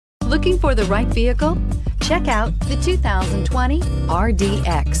Looking for the right vehicle? Check out the 2020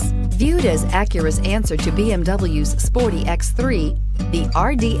 RDX. Viewed as Acura's answer to BMW's sporty X3, the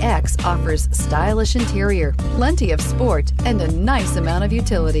RDX offers stylish interior, plenty of sport, and a nice amount of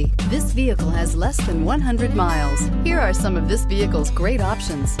utility. This vehicle has less than 100 miles. Here are some of this vehicle's great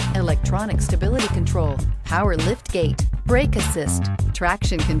options: electronic stability control, power liftgate, brake assist,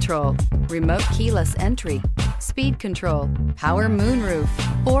 traction control, remote keyless entry, speed control, power moonroof,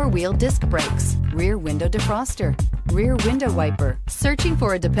 four-wheel disc brakes, rear window defroster, rear window wiper. Searching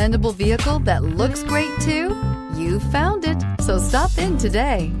for a dependable vehicle that looks great too? You found it, so stop in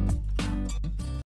today.